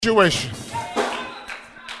Situation.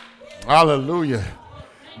 Hallelujah.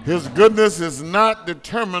 His goodness is not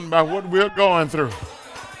determined by what we're going through.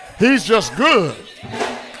 He's just good.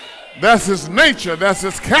 That's his nature. That's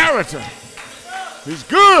his character. He's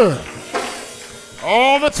good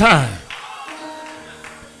all the time.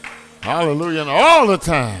 Hallelujah. And all the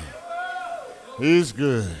time. He's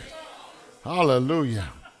good. Hallelujah.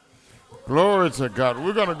 Glory to God.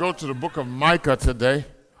 We're going to go to the book of Micah today.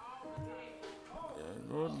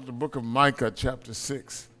 Go to the book of Micah, chapter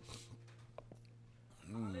 6.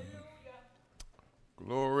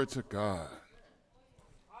 Glory to God.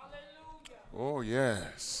 Oh,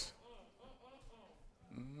 yes.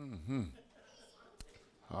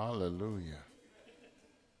 Hallelujah.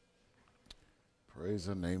 Praise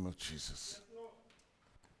the name of Jesus.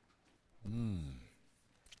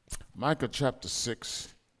 Micah chapter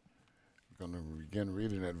 6. We're going to begin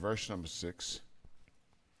reading at verse number 6.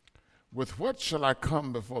 With what shall I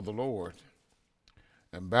come before the Lord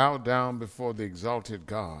and bow down before the exalted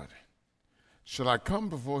God? Shall I come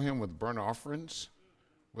before him with burnt offerings,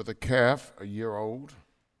 with a calf a year old?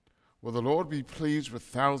 Will the Lord be pleased with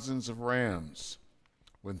thousands of rams,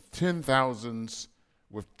 with 10,000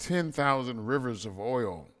 rivers of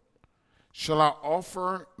oil? Shall I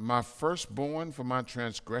offer my firstborn for my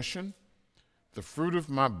transgression, the fruit of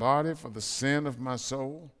my body for the sin of my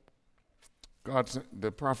soul?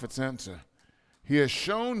 The prophet's answer, he has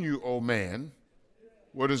shown you, O man,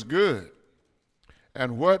 what is good.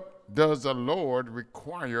 And what does the Lord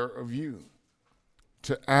require of you?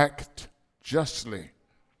 To act justly,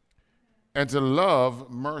 and to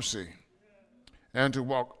love mercy, and to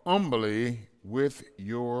walk humbly with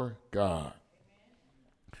your God.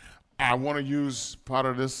 I want to use part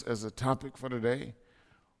of this as a topic for today.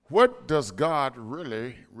 What does God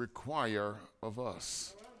really require of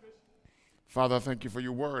us? Father, I thank you for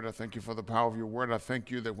your word. I thank you for the power of your word. I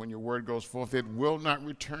thank you that when your word goes forth, it will not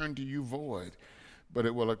return to you void, but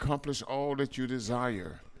it will accomplish all that you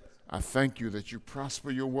desire. I thank you that you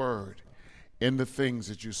prosper your word in the things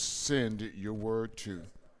that you send your word to.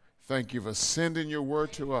 Thank you for sending your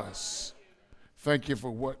word to us. Thank you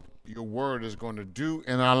for what your word is going to do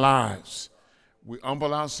in our lives. We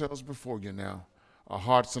humble ourselves before you now. Our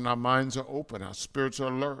hearts and our minds are open. Our spirits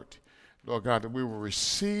are alert. Lord God, that we will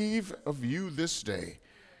receive of you this day.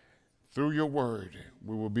 Through your word,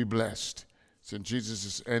 we will be blessed. It's in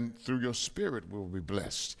Jesus' and through your spirit, we will be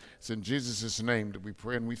blessed. It's in Jesus' name that we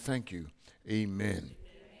pray and we thank you. Amen.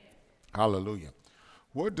 Hallelujah.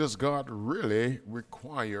 What does God really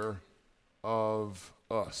require of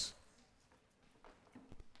us?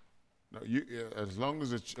 Now, as long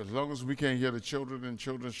as we can't hear the children in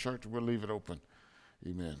children's church, we'll leave it open.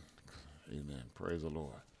 Amen. Amen. Praise the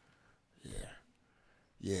Lord.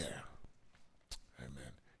 Yeah.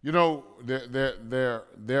 Amen. You know, there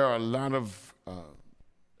are a lot of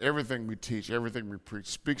everything we teach, everything we preach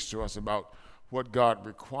speaks to us about what God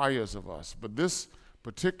requires of us. But this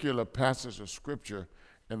particular passage of scripture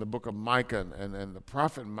in the book of Micah and the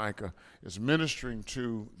prophet Micah is ministering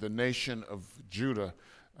to the nation of Judah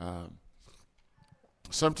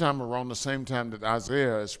sometime around the same time that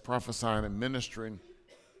Isaiah is prophesying and ministering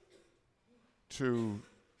to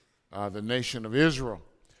the nation of Israel.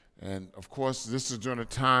 And of course, this is during a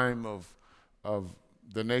time of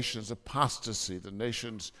the nation's apostasy, the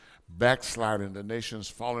nation's backsliding, the nation's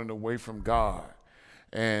falling away from God.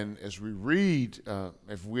 And as we read,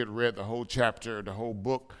 if we had read the whole chapter, the whole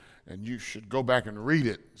book, and you should go back and read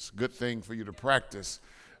it. It's a good thing for you to practice.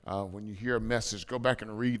 When you hear a message, go back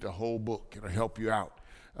and read the whole book. It'll help you out.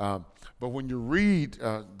 But when you read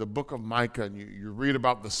the book of Micah and you read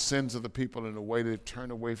about the sins of the people and the way they've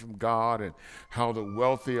turned away from God and how the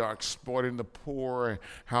wealthy are exploiting the poor and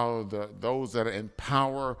how those that are in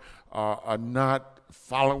power are not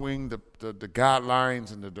following the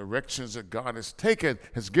guidelines and the directions that God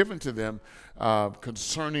has given to them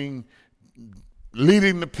concerning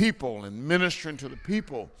leading the people and ministering to the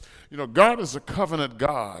people. You know, God is a covenant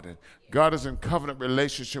God, and God is in covenant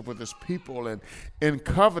relationship with his people, and in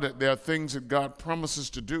covenant there are things that God promises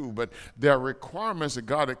to do, but there are requirements that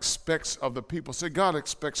God expects of the people. Say, God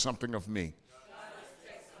expects something of me.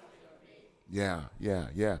 Yeah.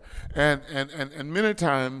 And many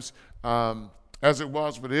times, as it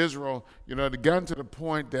was with Israel, you know, it had gotten to the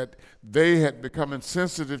point that they had become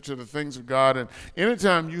insensitive to the things of God. And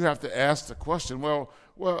anytime you have to ask the question, well,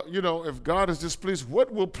 you know, if God is displeased,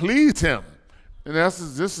 what will please him? In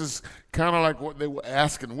essence, this is kind of like what they were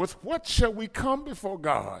asking. With what shall we come before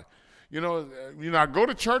God? You know, I go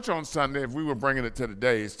to church on Sunday, if we were bringing it to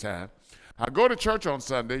today's time. I go to church on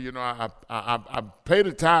Sunday, you know, I pay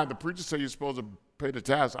the tithe. The preacher said you're supposed to pay the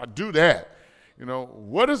tithes. I do that.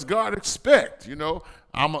 what does God expect?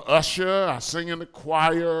 I'm an usher, I sing in the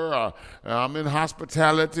choir, I'm in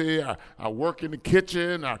hospitality, I work in the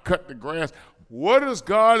kitchen, I cut the grass. What does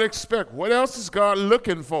God expect? What else is God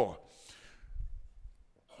looking for?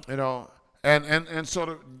 And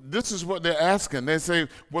so this is what they're asking. They say,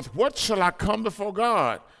 with what shall I come before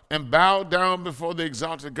God and bow down before the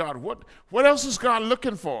exalted God? What else is God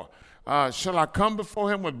looking for? Shall I come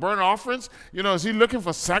before him with burnt offerings? Is he looking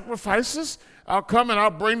for sacrifices? I'll come and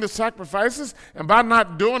I'll bring the sacrifices. And by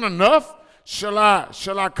not doing enough, shall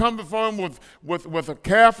I come before him with a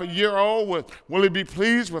calf a year old? Will he be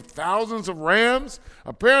pleased with thousands of rams?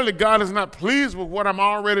 Apparently God is not pleased with what I'm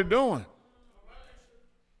already doing.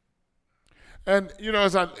 And,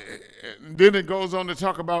 then it goes on to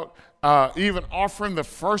talk about even offering the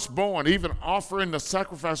firstborn, even offering the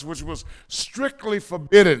sacrifice, which was strictly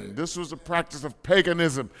forbidden. This was a practice of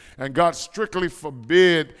paganism, and God strictly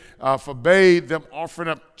forbade them offering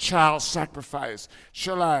up child sacrifice.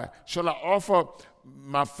 Shall I offer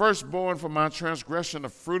my firstborn for my transgression, the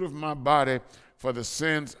fruit of my body for the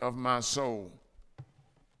sins of my soul?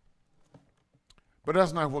 But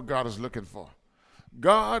that's not what God is looking for.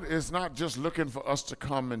 God is not just looking for us to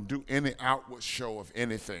come and do any outward show of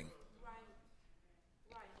anything.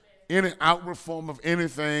 Any outward form of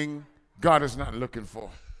anything, God is not looking for.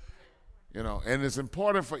 And it's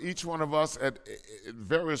important for each one of us at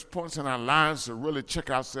various points in our lives to really check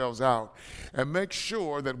ourselves out and make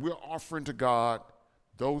sure that we're offering to God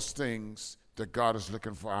those things that God is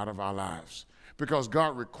looking for out of our lives. Because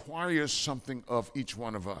God requires something of each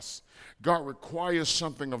one of us. God requires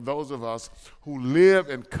something of those of us who live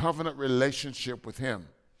in covenant relationship with him.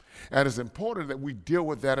 And it's important that we deal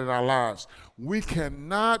with that in our lives. We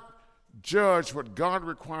cannot judge what God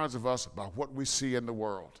requires of us by what we see in the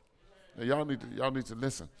world. Now, y'all need to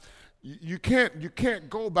listen. You can't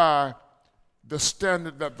go by the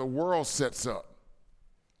standard that the world sets up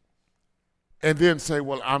and then say,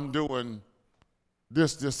 well, I'm doing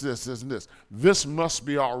this, and this. This must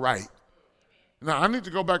be all right. Now, I need to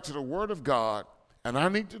go back to the Word of God, and I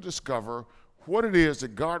need to discover what it is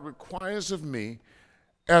that God requires of me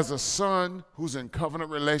as a son who's in covenant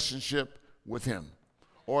relationship with him.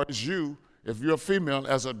 Or as you, if you're a female,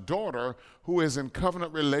 as a daughter who is in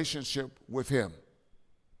covenant relationship with him.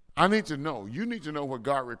 I need to know. You need to know what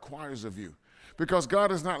God requires of you. Because God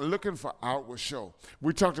is not looking for outward show.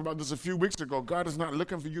 We talked about this a few weeks ago. God is not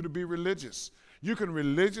looking for you to be religious. You can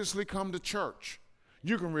religiously come to church.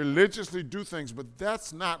 You can religiously do things, but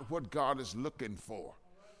that's not what God is looking for.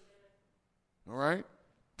 All right?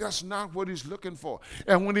 That's not what he's looking for.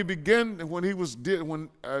 And when he's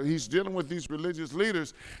dealing with these religious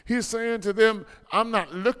leaders, he's saying to them, I'm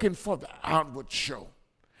not looking for the outward show.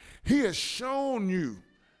 He has shown you,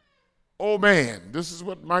 oh man, this is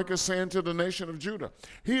what Micah is saying to the nation of Judah.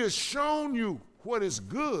 He has shown you what is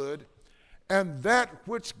good and that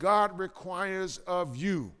which God requires of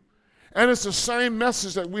you. And it's the same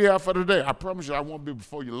message that we have for today. I promise you I won't be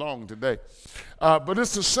before you long today. But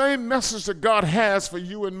it's the same message that God has for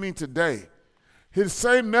you and me today. His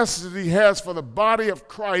same message that he has for the body of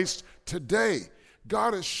Christ today.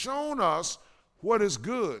 God has shown us what is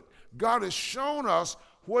good. God has shown us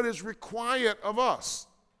what is required of us.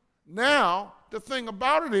 Now, the thing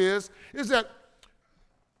about it is that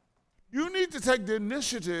you need to take the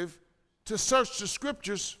initiative to search the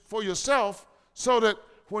scriptures for yourself so that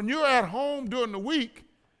when you're at home during the week,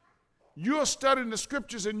 you're studying the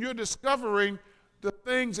scriptures and you're discovering the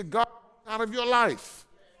things that God wants out of your life.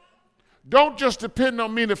 Don't just depend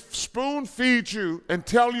on me to spoon feed you and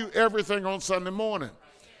tell you everything on Sunday morning.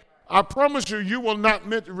 I promise you, you will not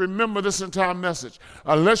remember this entire message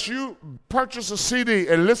unless you purchase a CD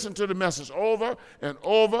and listen to the message over and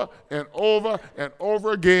over and over and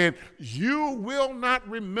over again. You will not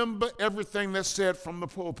remember everything that's said from the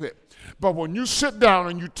pulpit. But when you sit down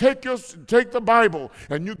and you take the Bible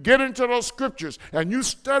and you get into those scriptures and you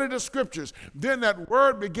study the scriptures, then that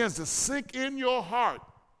word begins to sink in your heart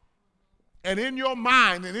and in your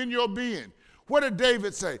mind and in your being. What did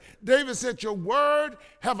David say? David said, your word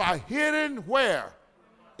have I hidden where?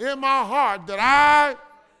 In my heart, that I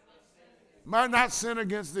might not sin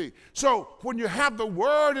against thee. So when you have the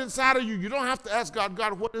word inside of you, you don't have to ask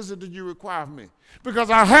God, what is it that you require of me? Because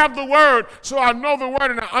I have the word, so I know the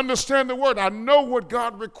word and I understand the word. I know what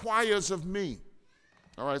God requires of me.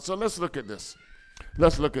 All right, so let's look at this.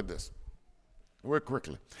 Let's look at this very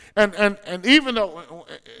quickly. And even though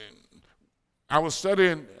I was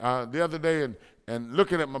studying the other day and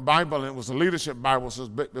looking at my Bible, and it was a leadership Bible, so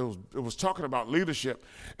it was talking about leadership.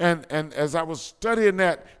 And as I was studying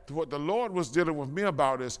that, what the Lord was dealing with me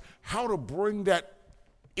about is how to bring that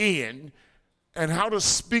in and how to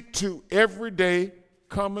speak to everyday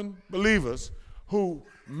common believers who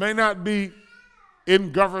may not be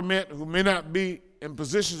in government, who may not be in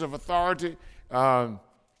positions of authority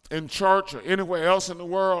in church or anywhere else in the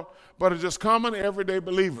world, but are just common everyday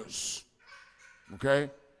believers. Okay?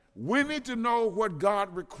 We need to know what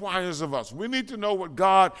God requires of us. We need to know what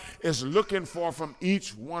God is looking for from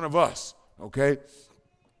each one of us. Okay?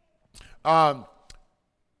 And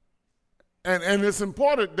it's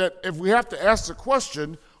important that if we have to ask the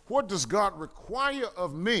question, what does God require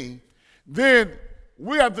of me? Then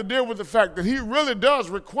we have to deal with the fact that he really does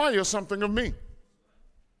require something of me.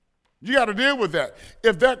 You got to deal with that.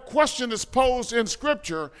 If that question is posed in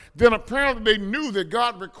Scripture, then apparently they knew that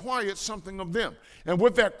God required something of them. And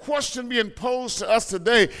with that question being posed to us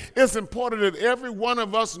today, it's important that every one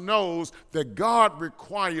of us knows that God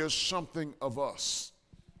requires something of us.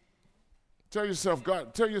 Tell yourself,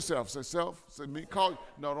 God, tell yourself, say self, say me,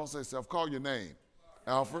 no, don't say self, call your name.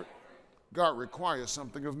 Alfred, God requires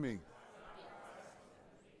something of me.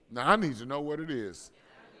 Now I need to know what it is.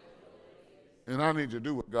 And I need to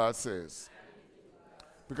do what God says.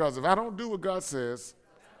 Because if I don't do what God says,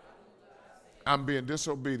 I'm being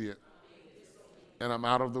disobedient. And I'm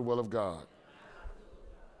out of the will of God.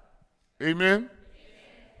 Amen?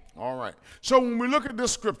 All right. So when we look at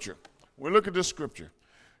this scripture,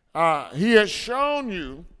 he has shown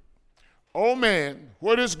you, oh man,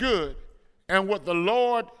 what is good and what the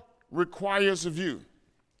Lord requires of you.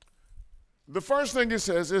 The first thing he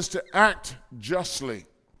says is to act justly.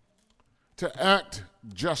 To act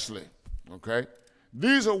justly, okay?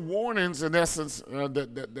 These are warnings, in essence,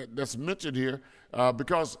 that's mentioned here,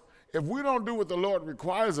 because if we don't do what the Lord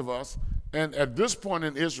requires of us, and at this point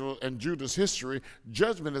in Israel and Judah's history,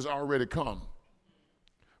 judgment has already come.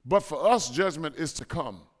 But for us, judgment is to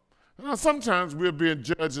come. Now, sometimes we're being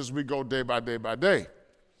judged as we go day by day by day,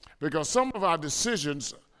 because some of our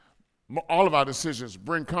decisions, all of our decisions,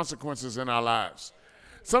 bring consequences in our lives.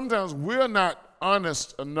 Sometimes we're not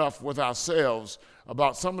honest enough with ourselves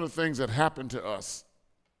about some of the things that happen to us.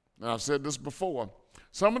 Now, I've said this before.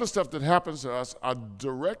 Some of the stuff that happens to us are a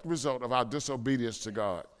direct result of our disobedience to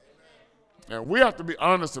God. And we have to be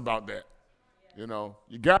honest about that. You know,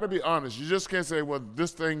 you got to be honest. You just can't say, well,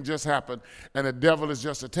 this thing just happened and the devil is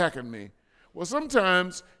just attacking me. Well,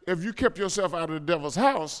 sometimes if you kept yourself out of the devil's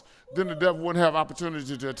house, then the devil wouldn't have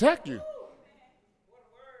opportunity to attack you.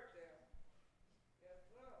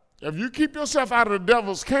 If you keep yourself out of the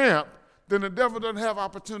devil's camp, then the devil doesn't have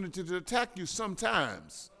opportunity to attack you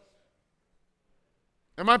sometimes.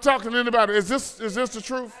 Am I talking to anybody? Is this the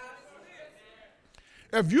truth?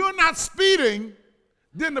 If you're not speeding,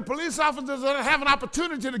 then the police officers don't have an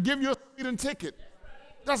opportunity to give you a speeding ticket.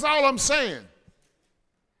 That's all I'm saying.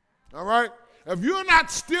 All right? If you're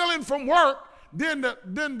not stealing from work, then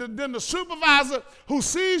the supervisor who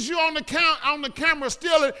sees you on the camera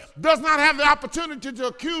stealing does not have the opportunity to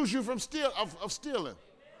accuse you of stealing.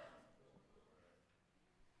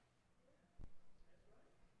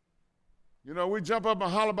 You know, we jump up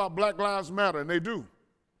and holler about Black Lives Matter, and they do.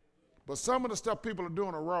 But some of the stuff people are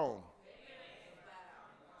doing are wrong.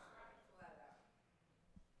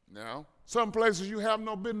 Now, some places you have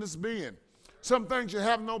no business being. Some things you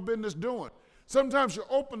have no business doing. Sometimes you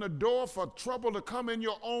open the door for trouble to come in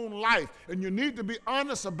your own life, and you need to be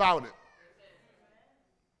honest about it.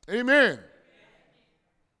 Amen.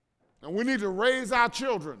 And we need to raise our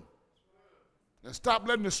children and stop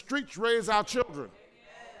letting the streets raise our children.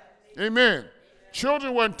 Amen.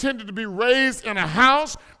 Children were intended to be raised in a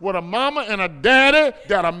house with a mama and a daddy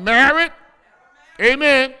that are married.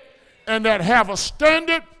 Amen. And that have a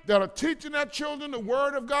standard, that are teaching their children the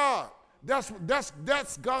word of God. That's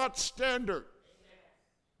God's standard.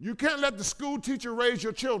 You can't let the school teacher raise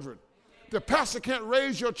your children. The pastor can't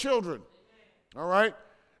raise your children. All right?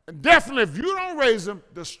 And definitely, if you don't raise them,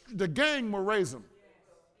 the gang will raise them.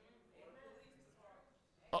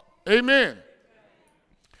 Amen.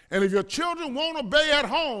 And if your children won't obey at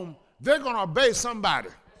home, they're going to obey somebody.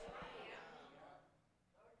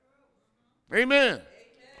 Amen.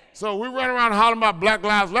 So we run around hollering about Black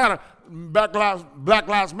Lives Matter. Black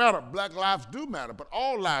Lives Matter. Black lives do matter, but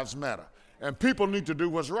all lives matter. And people need to do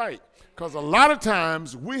what's right. Because a lot of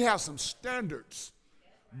times we have some standards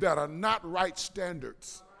that are not right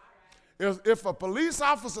standards. If a police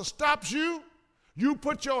officer stops you, you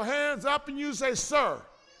put your hands up and you say, sir.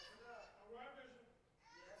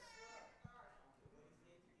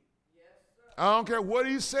 I don't care what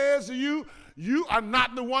he says to you. You are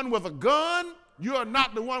not the one with a gun. You are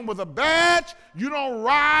not the one with a badge. You don't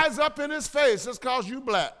rise up in his face just because you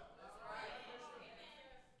black.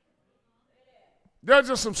 There's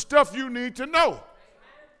just some stuff you need to know.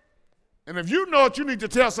 And if you know it, you need to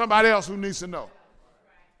tell somebody else who needs to know.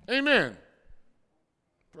 Amen.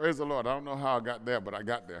 Praise the Lord. I don't know how I got there, but I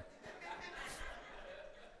got there.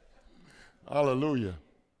 Hallelujah.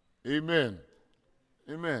 Amen.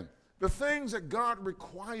 Amen. The things that God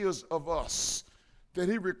requires of us, that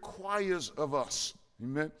he requires of us.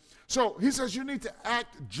 Amen. So he says you need to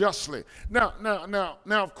act justly. Now,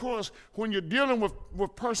 of course, when you're dealing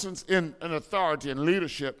with persons in authority and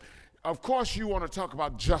leadership, of course you want to talk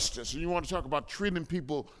about justice, and you want to talk about treating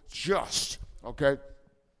people just, okay?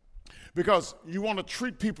 Because you want to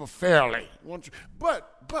treat people fairly. But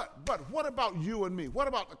what about you and me? What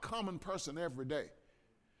about the common person every day?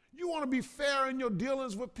 You want to be fair in your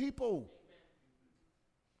dealings with people.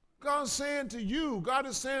 God's saying to you, God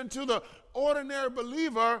is saying to the ordinary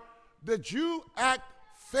believer that you act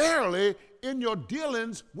fairly in your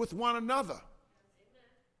dealings with one another.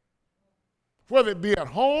 Whether it be at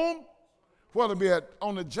home, whether it be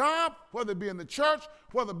on the job, whether it be in the church,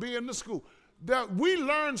 whether it be in the school. That we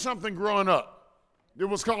learned something growing up. It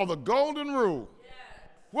was called the golden rule. Yes.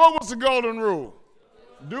 What was the golden rule?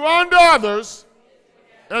 Do unto others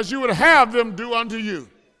as you would have them do unto you.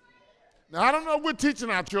 Now, I don't know if we're teaching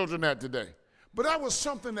our children that today, but that was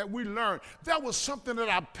something that we learned. That was something that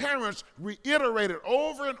our parents reiterated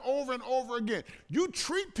over and over and over again. You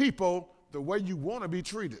treat people the way you want to be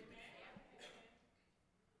treated.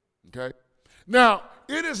 Okay? Now,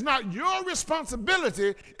 it is not your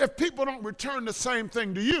responsibility if people don't return the same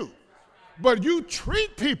thing to you, but you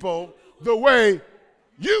treat people the way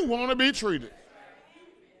you want to be treated.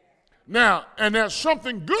 Now, and there's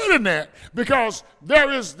something good in that, because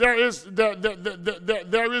there is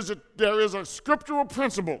a scriptural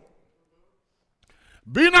principle.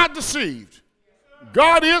 Be not deceived.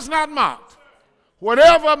 God is not mocked.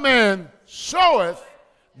 Whatever a man soweth,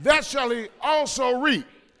 that shall he also reap.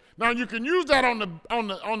 Now, you can use that on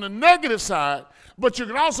the negative side, but you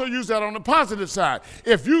can also use that on the positive side.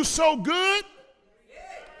 If you sow good,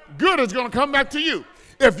 good is going to come back to you.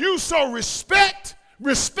 If you sow respect,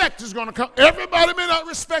 respect is going to come. Everybody may not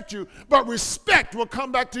respect you, but respect will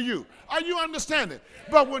come back to you. Are you understanding?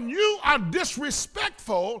 But when you are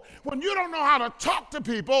disrespectful, when you don't know how to talk to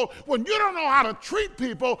people, when you don't know how to treat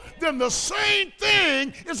people, then the same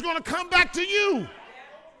thing is going to come back to you.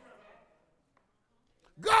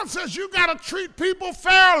 God says you got to treat people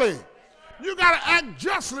fairly. You got to act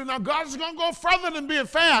justly. Now, God is going to go further than being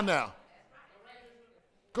fair now.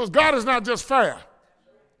 Because God is not just fair.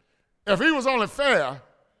 If he was only fair,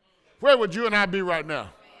 where would you and I be right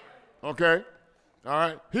now? Okay? All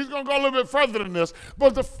right? He's going to go a little bit further than this.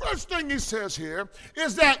 But the first thing he says here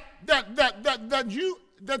is that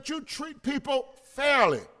you treat people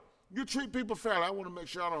fairly. You treat people fairly. I want to make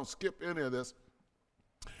sure I don't skip any of this.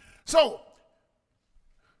 So,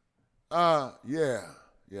 yeah.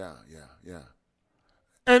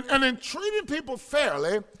 And in treating people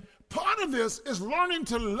fairly, part of this is learning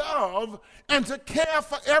to love and to care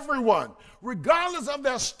for everyone, regardless of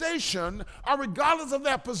their station or regardless of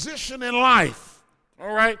their position in life.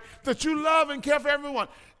 All right? That you love and care for everyone.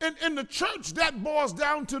 In the church, that boils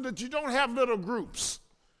down to that you don't have little groups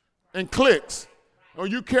and cliques, or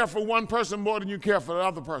you care for one person more than you care for the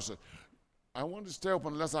other person. I want to stay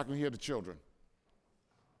open unless I can hear the children.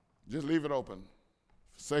 Just leave it open,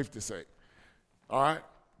 for safety's sake. All right?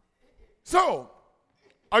 So,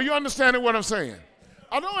 are you understanding what I'm saying?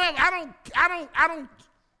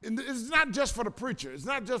 It's not just for the preacher. It's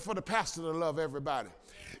not just for the pastor to love everybody.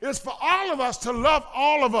 It's for all of us to love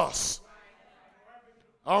all of us.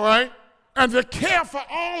 All right? And to care for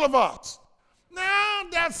all of us. Now,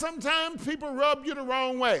 that sometimes people rub you the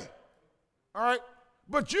wrong way. All right?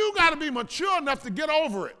 But you got to be mature enough to get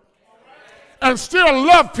over it and still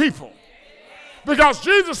love people. Because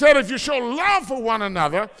Jesus said, if you show love for one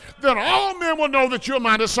another, then all men will know that you're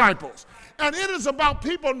my disciples. And it is about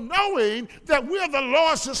people knowing that we are the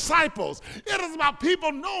Lord's disciples. It is about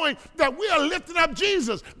people knowing that we are lifting up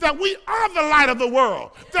Jesus, that we are the light of the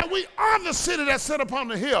world, that we are the city that sit upon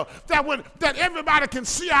the hill, that everybody can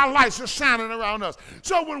see our lights just shining around us.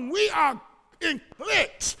 So when we are in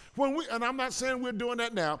cliques, and I'm not saying we're doing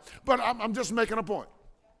that now, but I'm just making a point.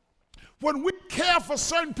 When we care for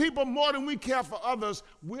certain people more than we care for others,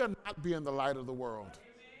 we're not being the light of the world.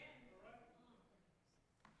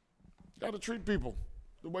 You got to treat people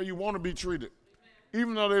the way you want to be treated,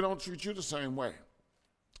 even though they don't treat you the same way.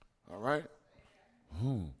 All right?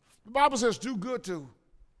 The Bible says do good to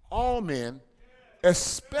all men,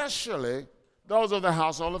 especially those of the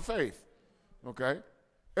household of faith. Okay?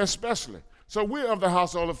 Especially. So we're of the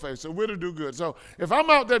household of faith, so we're to do good. So if I'm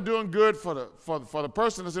out there doing good for the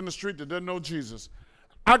person that's in the street that doesn't know Jesus,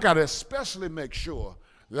 I got to especially make sure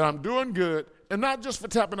that I'm doing good, and not just for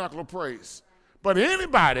Tabernacle of Praise, but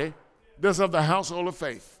anybody that's of the household of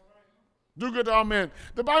faith. Do good to all men.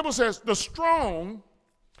 The Bible says the strong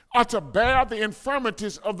are to bear the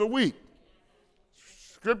infirmities of the weak.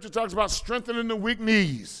 Scripture talks about strengthening the weak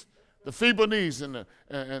knees, the feeble knees, and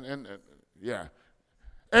yeah.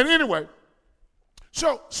 And anyway,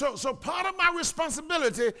 so part of my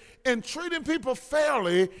responsibility in treating people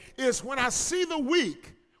fairly is when I see the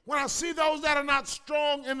weak, when I see those that are not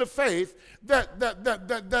strong in the faith, that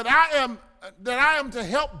I am to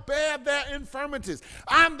help bear their infirmities.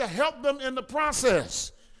 I'm to help them in the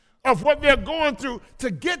process of what they're going through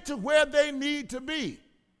to get to where they need to be.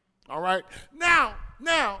 All right? Now,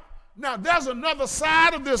 there's another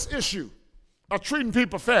side of this issue of treating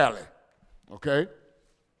people fairly. Okay?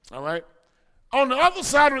 All right? On the other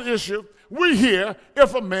side of the issue, we hear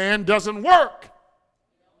if a man doesn't work,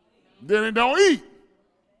 then he don't eat.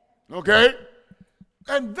 Okay?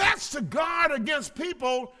 And that's to guard against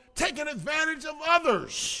people taking advantage of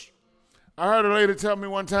others. I heard a lady tell me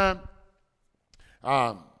one time,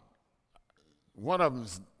 one of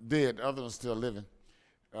them's dead, the other one's still living.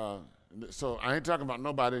 So I ain't talking about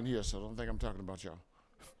nobody in here, so don't think I'm talking about y'all.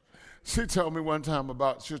 She told me one time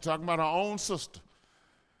she was talking about her own sister.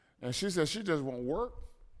 And she said she just won't work.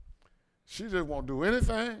 She just won't do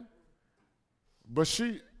anything. But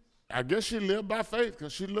I guess she lived by faith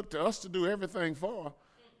because she looked to us to do everything for her.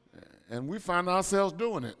 And we find ourselves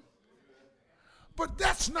doing it. But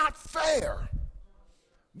that's not fair.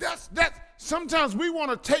 Sometimes we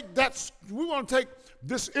want to take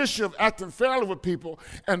this issue of acting fairly with people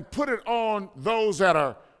and put it on those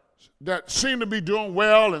that seem to be doing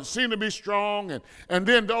well and seem to be strong, and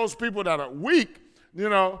then those people that are weak, they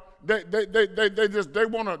want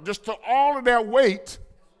to just throw all of their weight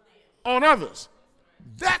on others.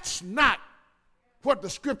 That's not what the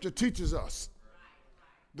scripture teaches us.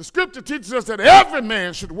 The scripture teaches us that every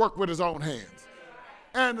man should work with his own hands.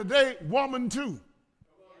 And today, woman too.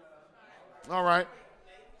 All right.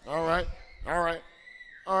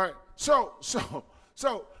 So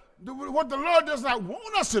what the Lord does not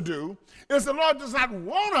want us to do is the Lord does not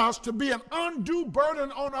want us to be an undue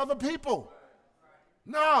burden on other people.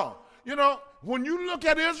 No. When you look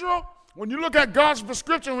at Israel, when you look at God's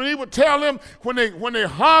prescription, when he would tell them when they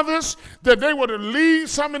harvest that they were to leave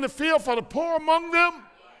some in the field for the poor among them.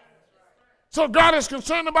 So God is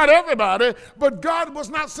concerned about everybody, but God was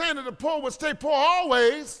not saying that the poor would stay poor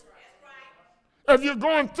always. If you're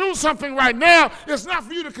going through something right now, it's not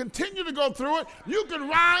for you to continue to go through it. You can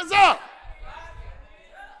rise up.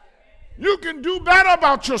 You can do better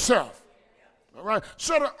about yourself. All right?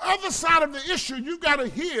 So the other side of the issue, you got to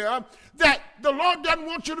hear that the Lord doesn't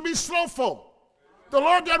want you to be slowful. The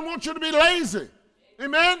Lord doesn't want you to be lazy.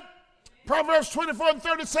 Amen? Proverbs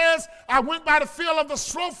 24:30 says, I went by the field of the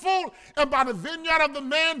slothful and by the vineyard of the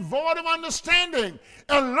man void of understanding.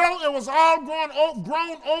 And lo, it was all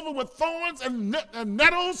grown over with thorns and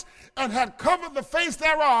nettles and had covered the face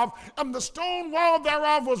thereof, and the stone wall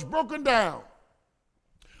thereof was broken down.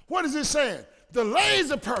 What is he saying? The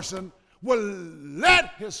lazy person will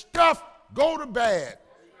let his stuff go to bad,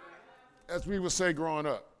 as we would say growing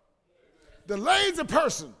up. The lazy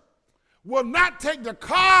person will not take the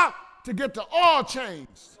car to get the oil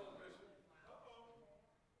changed.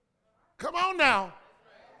 Come on now.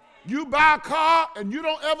 You buy a car and you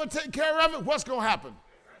don't ever take care of it, what's going to happen?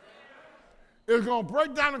 It's going to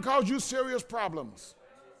break down and cause you serious problems.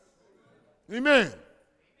 Amen.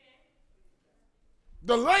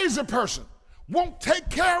 The lazy person won't take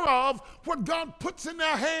care of what God puts in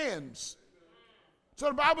their hands. So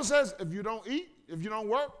the Bible says, if you don't eat, if you don't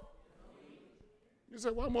work, you say,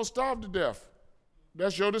 well, I'm going to starve to death.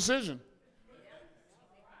 That's your decision.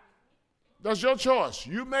 That's your choice.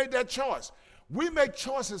 You made that choice. We make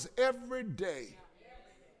choices every day.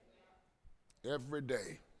 Every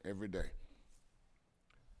day. Every day.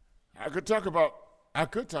 I could talk about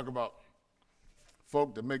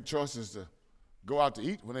folk that make choices to go out to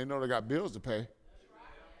eat when they know they got bills to pay.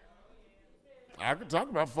 I could talk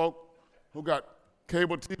about folk who got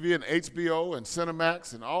cable TV and HBO and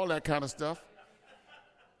Cinemax and all that kind of stuff.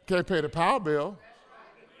 Can't pay the power bill.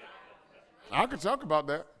 I could talk about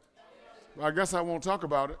that. But I guess I won't talk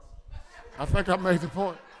about it. I think I made the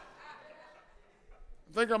point.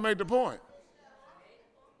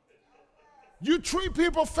 You treat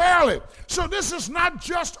people fairly. So this is not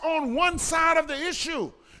just on one side of the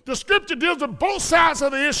issue. The scripture deals with both sides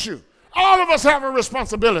of the issue. All of us have a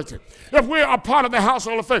responsibility if we're a part of the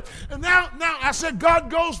household of faith. And now I said God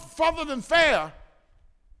goes further than fair.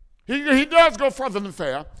 He does go further than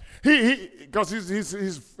fair. Because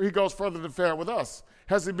he goes further than fair with us.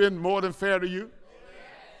 Has he been more than fair to you?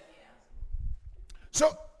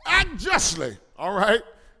 So act justly, all right?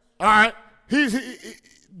 All right?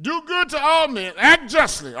 Do good to all men, act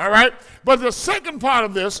justly, all right? But the second part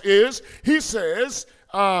of this is, he says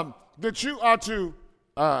that you are to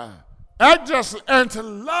act justly and to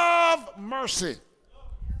love mercy.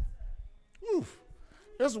 Oof.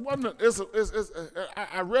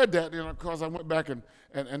 I read that, because I went back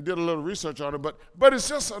and did a little research on it, but it's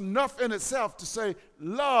just enough in itself to say,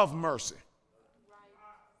 love mercy.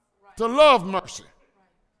 To love mercy.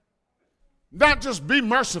 Not just be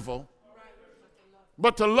merciful,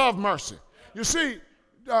 but to love mercy. You see,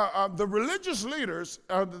 the religious leaders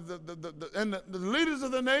and the leaders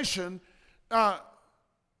of the nation,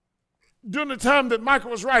 during the time that Micah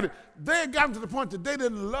was writing, they had gotten to the point that they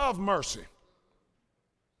didn't love mercy.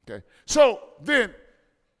 Okay, so then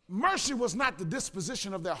mercy was not the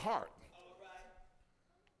disposition of their heart.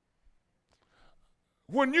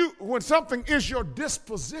 When something is your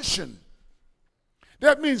disposition,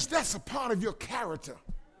 that means that's a part of your character.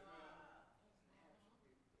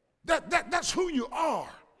 That's who you are.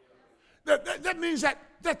 That means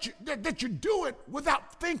that you do it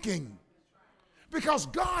without thinking, because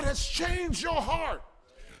God has changed your heart.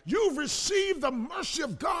 You've received the mercy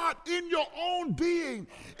of God in your own being,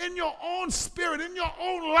 in your own spirit, in your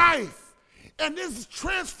own life. And this has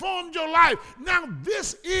transformed your life. Now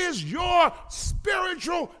this is your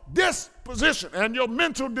spiritual disposition and your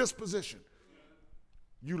mental disposition.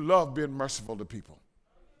 You love being merciful to people.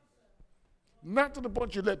 Not to the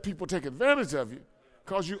point you let people take advantage of you,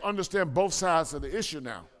 because you understand both sides of the issue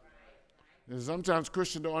now. And sometimes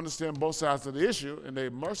Christians don't understand both sides of the issue, and they're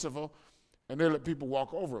merciful, and they let people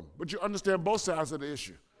walk over them. But you understand both sides of the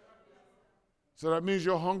issue. So that means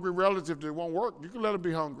your hungry relative that won't work, you can let them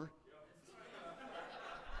be hungry.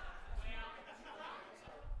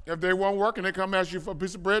 If they won't work and they come ask you for a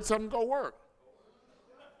piece of bread, something go work.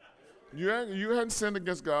 You hadn't sinned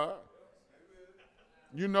against God.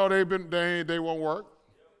 You know they won't work.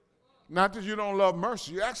 Not that you don't love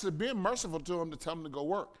mercy. You're actually being merciful to them to tell them to go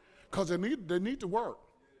work, because they need to work.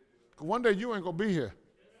 Because one day you ain't going to be here.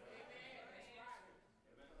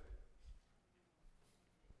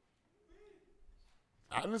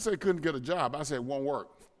 I didn't say couldn't get a job. I said won't work.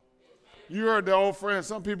 You heard the old friend,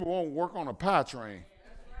 some people won't work on a pie train.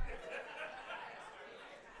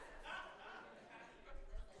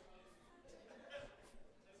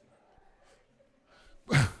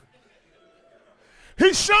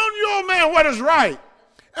 He's shown you, old man, what is right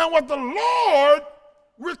and what the Lord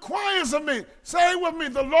requires of me. Say with me,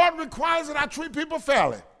 the Lord requires that I treat people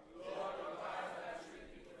fairly.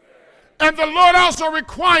 And the Lord also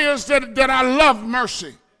requires that I love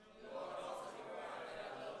mercy.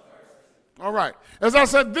 All right. As I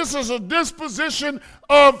said, this is a disposition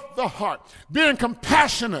of the heart. Being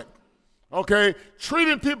compassionate, okay?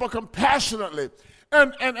 Treating people compassionately.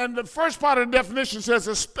 And the first part of the definition says,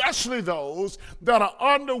 especially those that are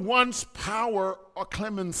under one's power or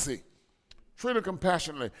clemency. Treat them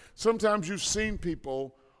compassionately. Sometimes you've seen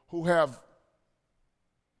people who have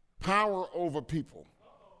power over people.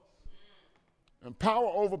 And power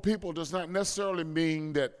over people does not necessarily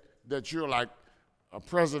mean that you're like a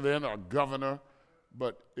president or a governor,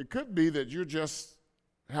 but it could be that you just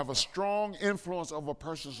have a strong influence over a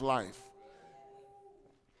person's life.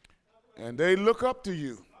 And they look up to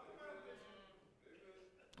you.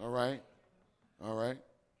 All right? All right?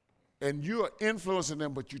 And you are influencing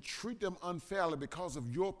them, but you treat them unfairly because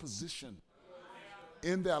of your position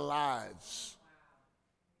in their lives.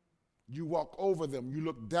 You walk over them. You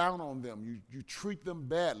look down on them. You treat them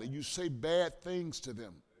badly. You say bad things to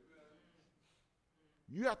them.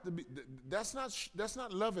 You have to be, that's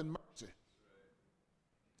not love and mercy.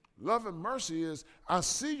 Love and mercy is, I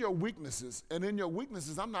see your weaknesses, and in your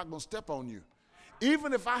weaknesses, I'm not going to step on you.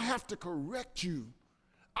 Even if I have to correct you,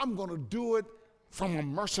 I'm going to do it from a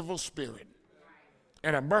merciful spirit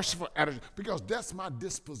and a merciful attitude, because that's my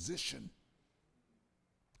disposition.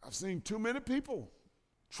 I've seen too many people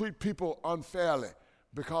treat people unfairly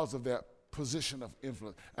because of their position of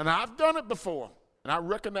influence. And I've done it before, and I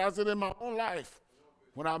recognize it in my own life.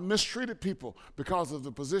 When I mistreated people because of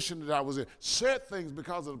the position that I was in, said things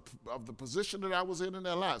because of the position that I was in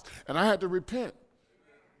their lives, and I had to repent.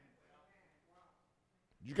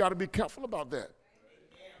 You got to be careful about that.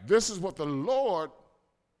 This is what the Lord,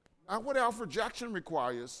 not what Alfred Jackson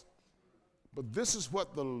requires, but this is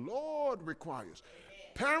what the Lord requires.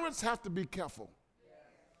 Parents have to be careful.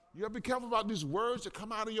 You have to be careful about these words that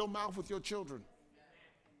come out of your mouth with your children.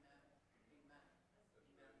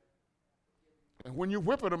 And when you're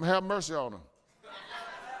whipping them, have mercy on them.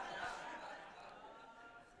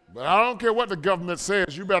 But I don't care what the government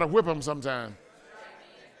says, you better whip them sometime.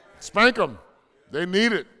 Spank them. They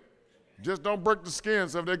need it. Just don't break the skin,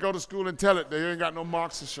 so if they go to school and tell it, they ain't got no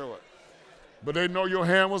marks to show it. But they know your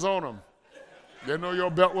hand was on them. They know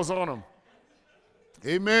your belt was on them.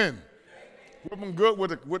 Amen. Whip them good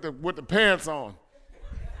with the pants on.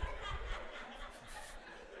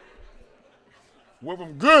 Whip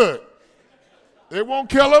them good. It won't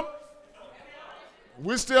kill them.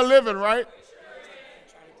 We're still living, right?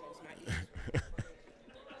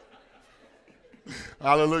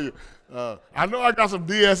 Hallelujah. I know I got some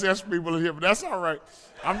DSS people in here, but that's all right.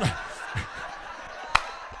 I'm not.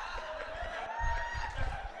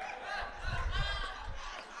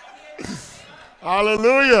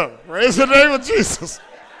 Hallelujah. Praise the name of Jesus.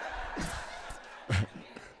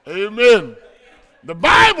 Amen. The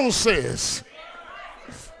Bible says,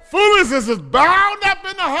 foolishness is bound up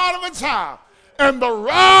in the heart of a child, and the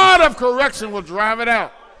rod of correction will drive it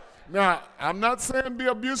out. Now, I'm not saying be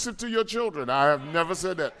abusive to your children. I have never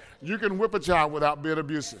said that. You can whip a child without being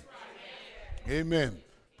abusive. Amen.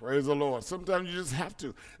 Praise the Lord. Sometimes you just have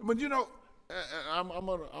to. But you know,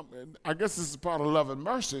 I guess this is part of love and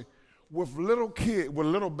mercy. With little kids, with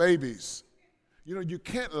little babies, you know, you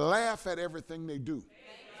can't laugh at everything they do.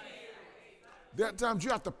 There are times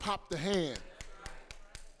you have to pop the hand.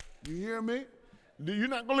 You hear me? You're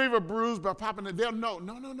not going to leave a bruise by popping it. They'll know.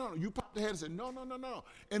 No. You pop the head and say, no.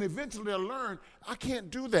 And eventually they'll learn, I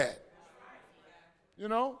can't do that. You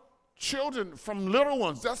know? Children, from little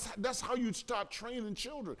ones, that's how you start training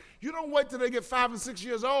children. You don't wait till they get 5 and 6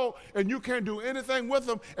 years old and you can't do anything with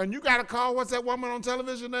them, and you got to call, what's that woman on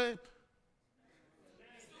television name?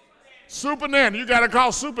 Super Nanny. You got to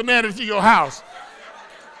call Super Nanny to your house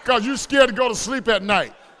because you're scared to go to sleep at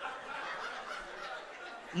night.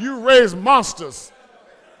 You raise monsters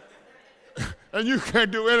and you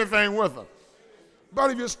can't do anything with them.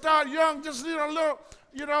 But if you start young, just little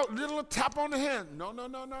tap on the hand. No.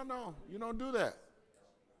 You don't do that.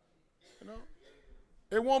 You know,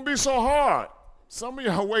 it won't be so hard. Some of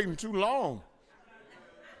you are waiting too long.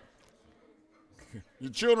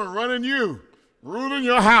 Your children running you, ruling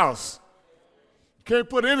your house. Can't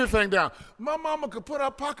put anything down. My mama could put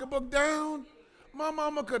her pocketbook down. My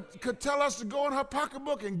mama could tell us to go in her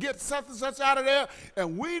pocketbook and get such and such out of there.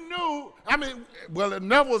 And we knew, it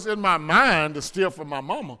never was in my mind to steal from my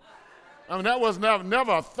mama. That was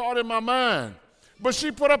never a thought in my mind. But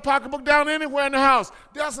she put her pocketbook down anywhere in the house.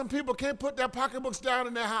 There are some people can't put their pocketbooks down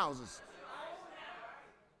in their houses.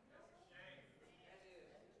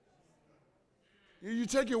 You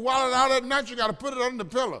take your wallet out at night, you got to put it under the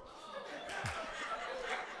pillow.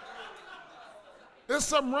 There's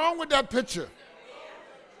something wrong with that picture.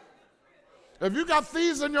 If you got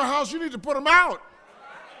thieves in your house, you need to put them out.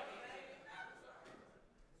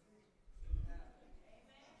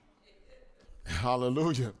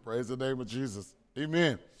 Hallelujah. Praise the name of Jesus.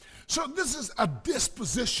 Amen. So this is a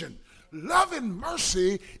disposition. Love and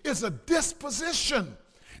mercy is a disposition.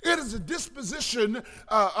 It is a disposition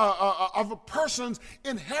of a person's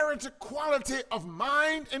inherited quality of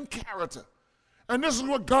mind and character. And this is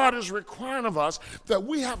what God is requiring of us, that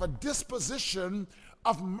we have a disposition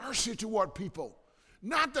of mercy toward people.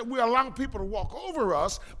 Not that we allow people to walk over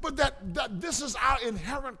us, but that this is our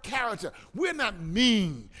inherent character. We're not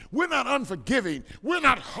mean. We're not unforgiving. We're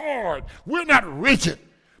not hard. We're not rigid.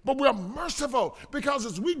 But we're merciful, because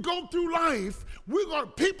as we go through life,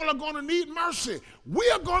 people are going to need mercy. We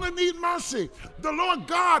are going to need mercy. The Lord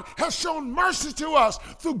God has shown mercy to us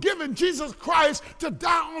through giving Jesus Christ to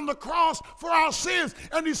die on the cross for our sins.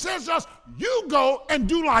 And he says to us, you go and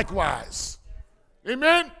do likewise.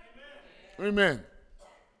 Amen? Amen.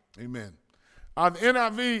 Amen. The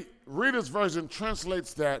NIV Reader's Version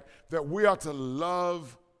translates that we are to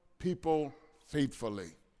love people faithfully.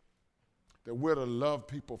 That we're to love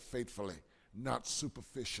people faithfully, not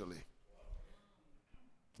superficially.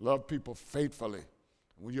 Love people faithfully.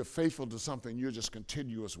 When you're faithful to something, you're just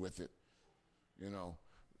continuous with it. You know,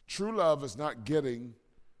 true love is not getting.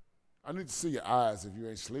 I need to see your eyes if you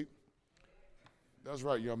ain't asleep. That's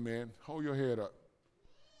right, young man. Hold your head up.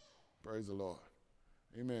 Praise the Lord.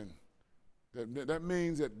 Amen. That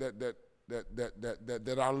means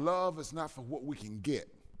that our love is not for what we can get.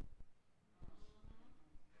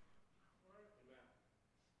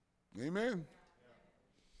 Amen.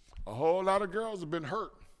 A whole lot of girls have been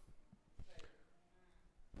hurt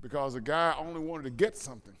because a guy only wanted to get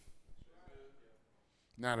something.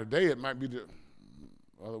 Now today it might be the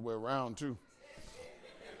other way around too.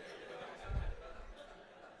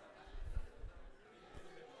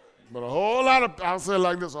 But I'll say it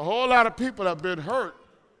like this, a whole lot of people have been hurt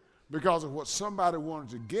because of what somebody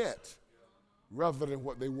wanted to get rather than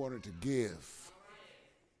what they wanted to give.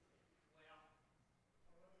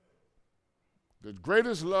 The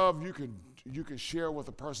greatest love you can share with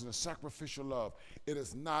a person is sacrificial love. It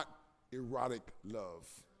is not erotic love.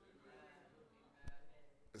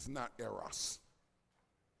 It's not eros.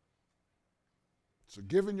 So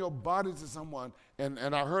giving your body to someone, and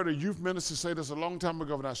I heard a youth minister say this a long time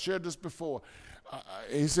ago, and I shared this before.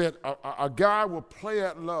 He said, a guy will play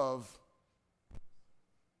at love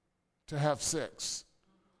to have sex.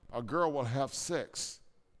 A girl will have sex.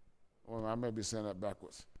 Well, I may be saying that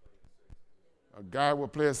backwards. A guy will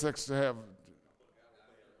play at sex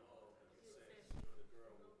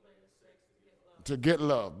to get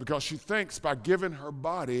love, because she thinks by giving her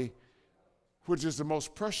body, which is the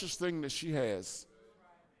most precious thing that she has,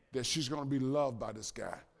 that she's going to be loved by this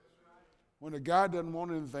guy. When the guy doesn't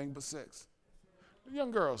want anything but sex.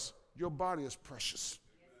 Young girls, your body is precious.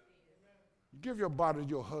 Give your body to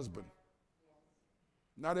your husband.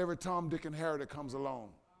 Not every Tom, Dick, and Harry that comes along.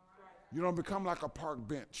 You don't become like a park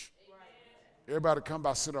bench. Everybody come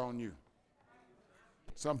by sit on you.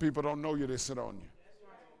 Some people don't know you, they sit on you.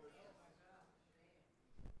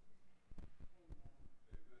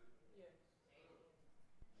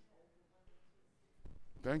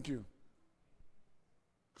 Thank you.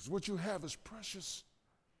 Because what you have is precious.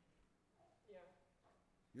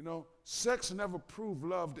 You know, sex never proved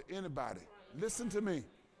love to anybody. Listen to me.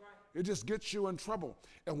 It just gets you in trouble.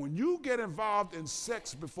 And when you get involved in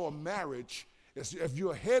sex before marriage, if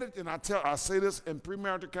you're headed, and I say this in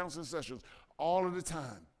premarital counseling sessions all of the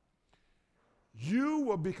time, you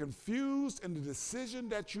will be confused in the decision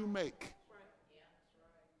that you make.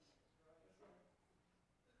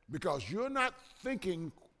 Because you're not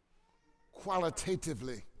thinking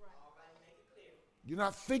qualitatively. You're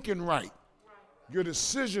not thinking right. Your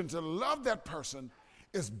decision to love that person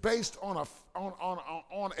is based on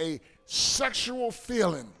a sexual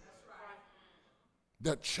feeling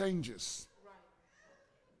that changes.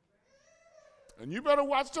 And you better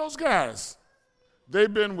watch those guys.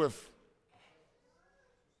 They've been with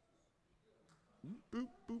boop,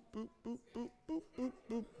 boop, boop, boop, boop, boop, boop,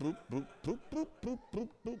 boop, boop, boop, boop, boop, boop, boop,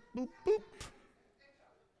 boop, boop, boop.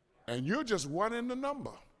 And you're just one in the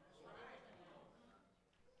number.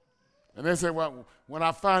 And they say, well, when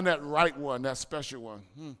I find that right one, that special one.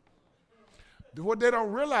 What they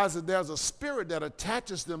don't realize is there's a spirit that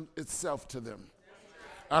attaches itself to them.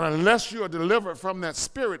 And unless you are delivered from that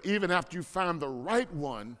spirit, even after you find the right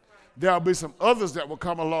one, there'll be some others that will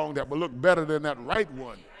come along that will look better than that right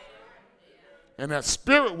one. And that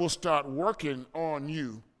spirit will start working on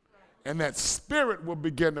you. And that spirit will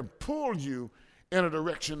begin to pull you in a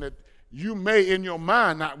direction that you may in your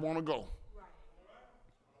mind not want to go.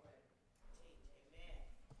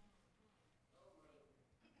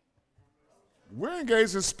 We're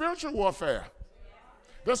engaged in spiritual warfare.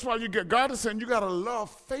 That's why God is saying you got to love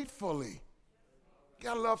faithfully. You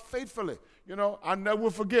got to love faithfully. You know, I never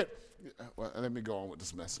will forget. Well, let me go on with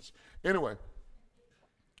this message. Anyway.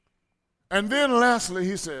 And then lastly,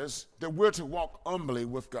 he says that we're to walk humbly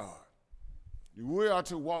with God. We are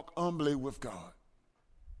to walk humbly with God.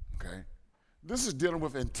 Okay? This is dealing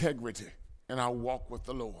with integrity in our walk with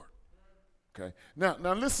the Lord. Okay? Now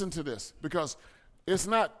listen to this, because it's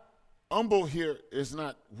not, humble here is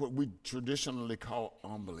not what we traditionally call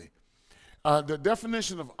humbly. The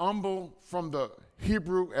definition of humble from the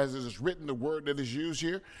Hebrew, as it is written, the word that is used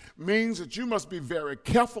here, means that you must be very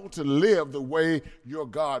careful to live the way your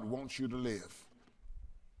God wants you to live.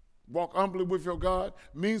 Walk humbly with your God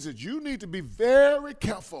means that you need to be very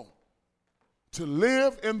careful to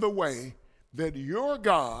live in the way that your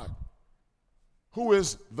God, who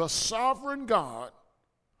is the sovereign God,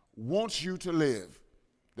 wants you to live.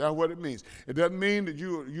 That's what it means. It doesn't mean that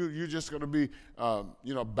you're just going to be,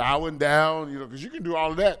 bowing down, because you can do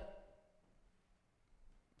all of that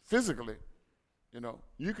physically.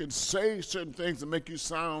 You can say certain things that make you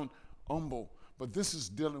sound humble, but this is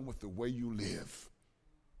dealing with the way you live.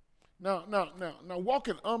 Now,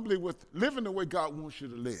 walking humbly with living the way God wants you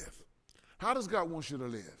to live. How does God want you to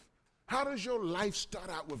live? How does your life start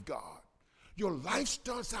out with God? Your life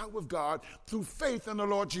starts out with God through faith in the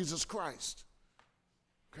Lord Jesus Christ.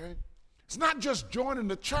 Okay? It's not just joining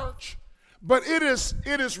the church, but it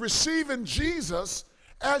is receiving Jesus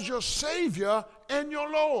as your Savior and your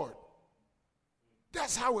Lord.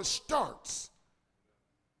 That's how it starts.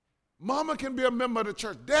 Mama can be a member of the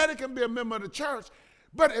church. Daddy can be a member of the church.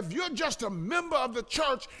 But if you're just a member of the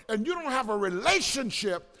church and you don't have a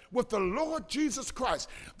relationship with the Lord Jesus Christ,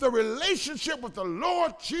 the relationship with the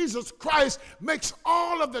Lord Jesus Christ makes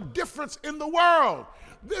all of the difference in the world.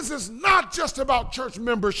 This is not just about church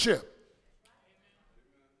membership.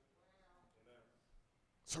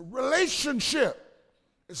 It's a relationship.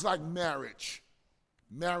 It's like marriage.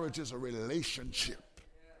 Marriage is a relationship.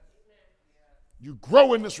 You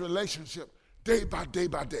grow in this relationship day by day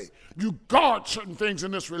by day. You guard certain things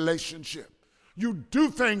in this relationship. You do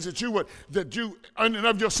things that you in and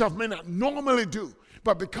of yourself may not normally do,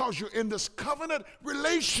 but because you're in this covenant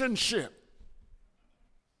relationship,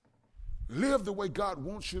 live the way God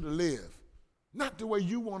wants you to live, not the way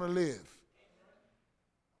you want to live.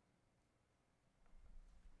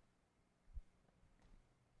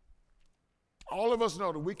 All of us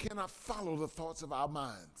know that we cannot follow the thoughts of our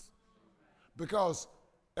minds, because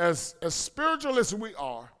as spiritual as we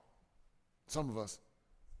are, some of us,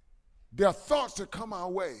 there are thoughts that come our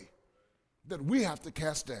way that we have to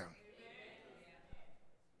cast down.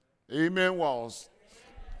 Amen, Walls.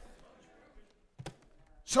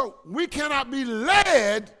 So we cannot be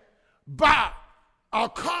led by our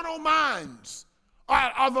carnal minds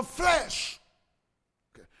or the flesh.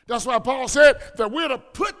 That's why Paul said that we're to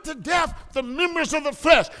put to death the members of the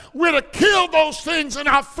flesh. We're to kill those things in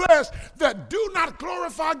our flesh that do not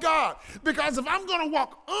glorify God. Because if I'm going to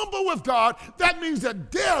walk humble with God, that means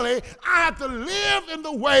that daily I have to live in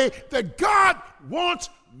the way that God wants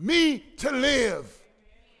me to live.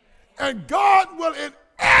 And God will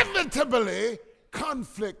inevitably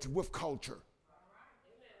conflict with culture.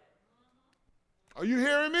 Are you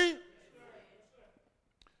hearing me?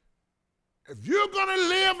 If you're going to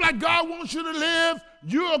live like God wants you to live,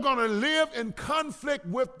 you're going to live in conflict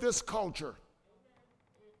with this culture.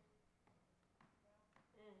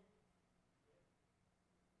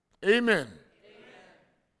 Amen.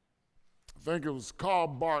 I think it was Karl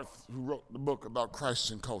Barth who wrote the book about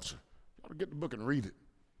Christ and culture. You ought to get the book and read it.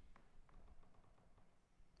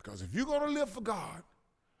 Because if you're going to live for God,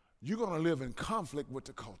 you're going to live in conflict with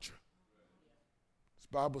the culture.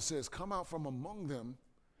 The Bible says, come out from among them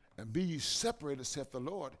and be ye separated, saith the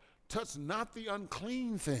Lord. Touch not the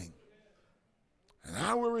unclean thing, and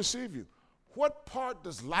I will receive you. What part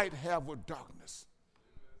does light have with darkness?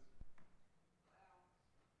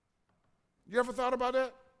 You ever thought about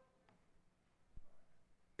that?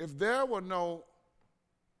 If there were no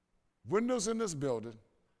windows in this building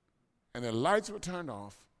and the lights were turned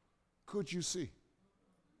off, could you see?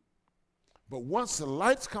 But once the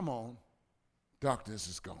lights come on, darkness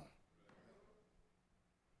is gone.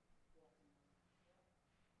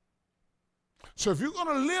 So if you're going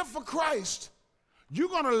to live for Christ, you're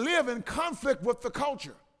going to live in conflict with the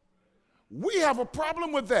culture. We have a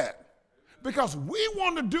problem with that because we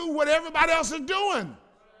want to do what everybody else is doing.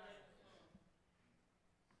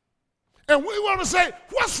 And we want to say,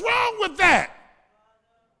 what's wrong with that?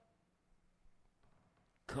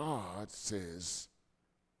 God says,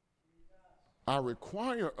 I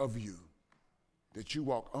require of you that you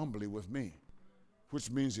walk humbly with me, which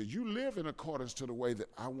means that you live in accordance to the way that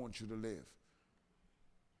I want you to live.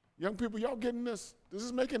 Young people, y'all getting this? This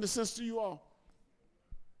is making sense to you all.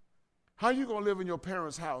 How are you going to live in your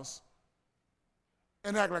parents' house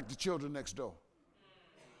and act like the children next door?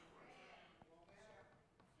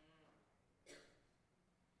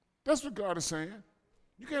 That's what God is saying.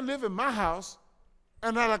 You can't live in my house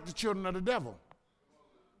and act like the children of the devil.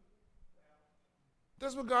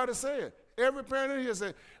 That's what God is saying. Every parent in here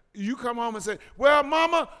say, you come home and say, well,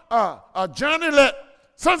 mama, Johnny let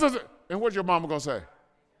such. And what's your mama going to say?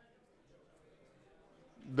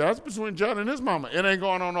 That's between Johnny and his mama. It ain't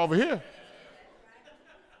going on over here.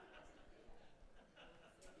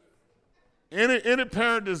 Any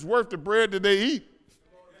parent that's worth the bread that they eat,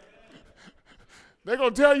 they're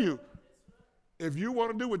going to tell you, if you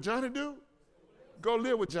want to do what Johnny do, go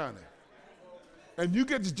live with Johnny. And you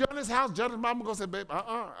get to Johnny's house, Johnny's mama going to say, babe,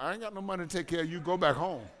 I ain't got no money to take care of you. Go back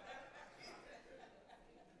home.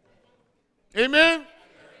 Amen?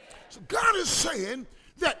 So God is saying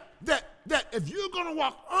that if you're going to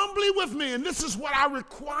walk humbly with me, and this is what I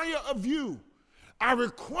require of you, I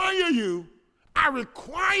require you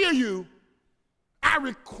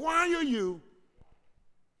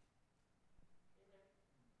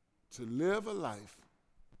to live a life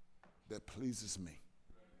that pleases me.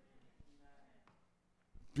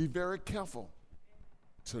 Be very careful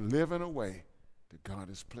to live in a way that God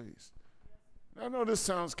is pleased. Now, I know this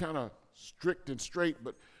sounds kind of strict and straight,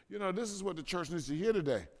 but this is what the church needs to hear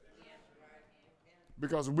today.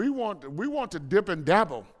 Because we want to dip and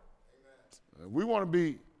dabble. We want to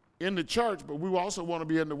be in the church, but we also want to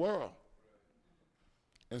be in the world.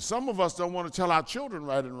 And some of us don't want to tell our children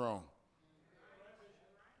right and wrong.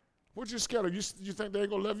 What you scared of? You think they ain't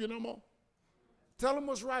going to love you no more? Tell them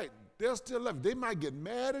what's right. They'll still love you. They might get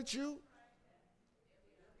mad at you.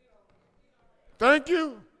 Thank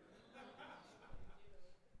you.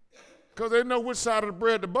 Because they know which side of the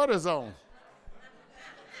bread the butter's on.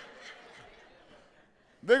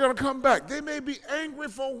 They're going to come back. They may be angry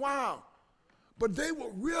for a while, but they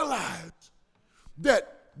will realize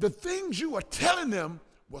that the things you were telling them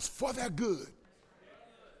was for their good.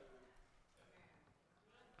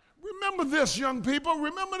 Remember this, young people.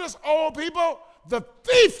 Remember this, old people. The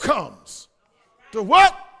thief comes to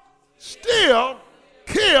what? Steal,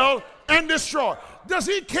 kill, and destroy. Does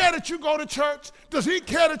he care that you go to church? Does he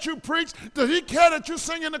care that you preach? Does he care that you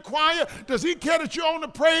sing in the choir? Does he care that you're on the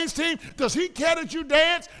praise team? Does he care that you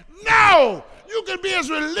dance? No! You can be as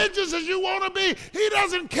religious as you want to be. He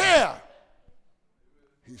doesn't care.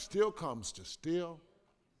 He still comes to steal,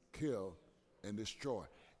 kill, and destroy.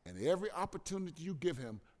 And every opportunity you give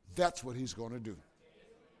him, that's what he's going to do.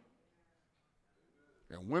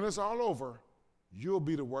 And when it's all over, you'll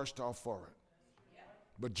be the worst off for it.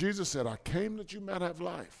 But Jesus said, I came that you might have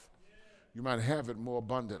life. You might have it more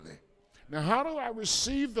abundantly. Now, how do I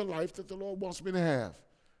receive the life that the Lord wants me to have?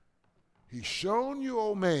 He's shown you,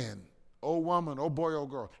 old man, old woman, old boy,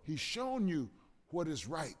 old girl. He's shown you what is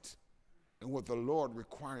right and what the Lord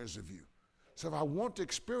requires of you. So if I want to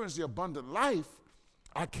experience the abundant life,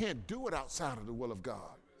 I can't do it outside of the will of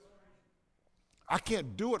God. I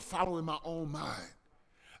can't do it following my own mind.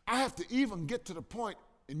 I have to even get to the point,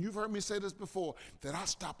 and you've heard me say this before, that I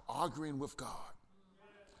stop arguing with God.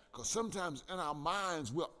 Because sometimes in our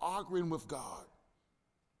minds, we're arguing with God.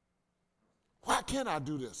 Why can't I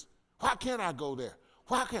do this? Why can't I go there?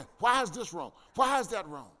 Why is this wrong? Why is that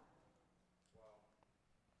wrong?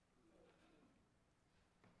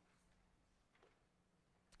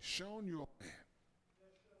 Shown you, man.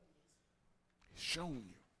 He's shown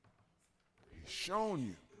you. He's shown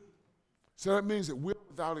you. So that means that we're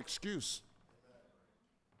without excuse.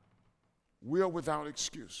 We are without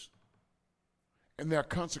excuse. And there are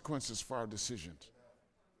consequences for our decisions.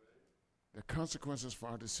 There are consequences for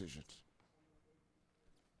our decisions.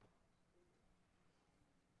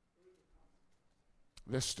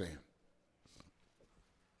 Let's stand.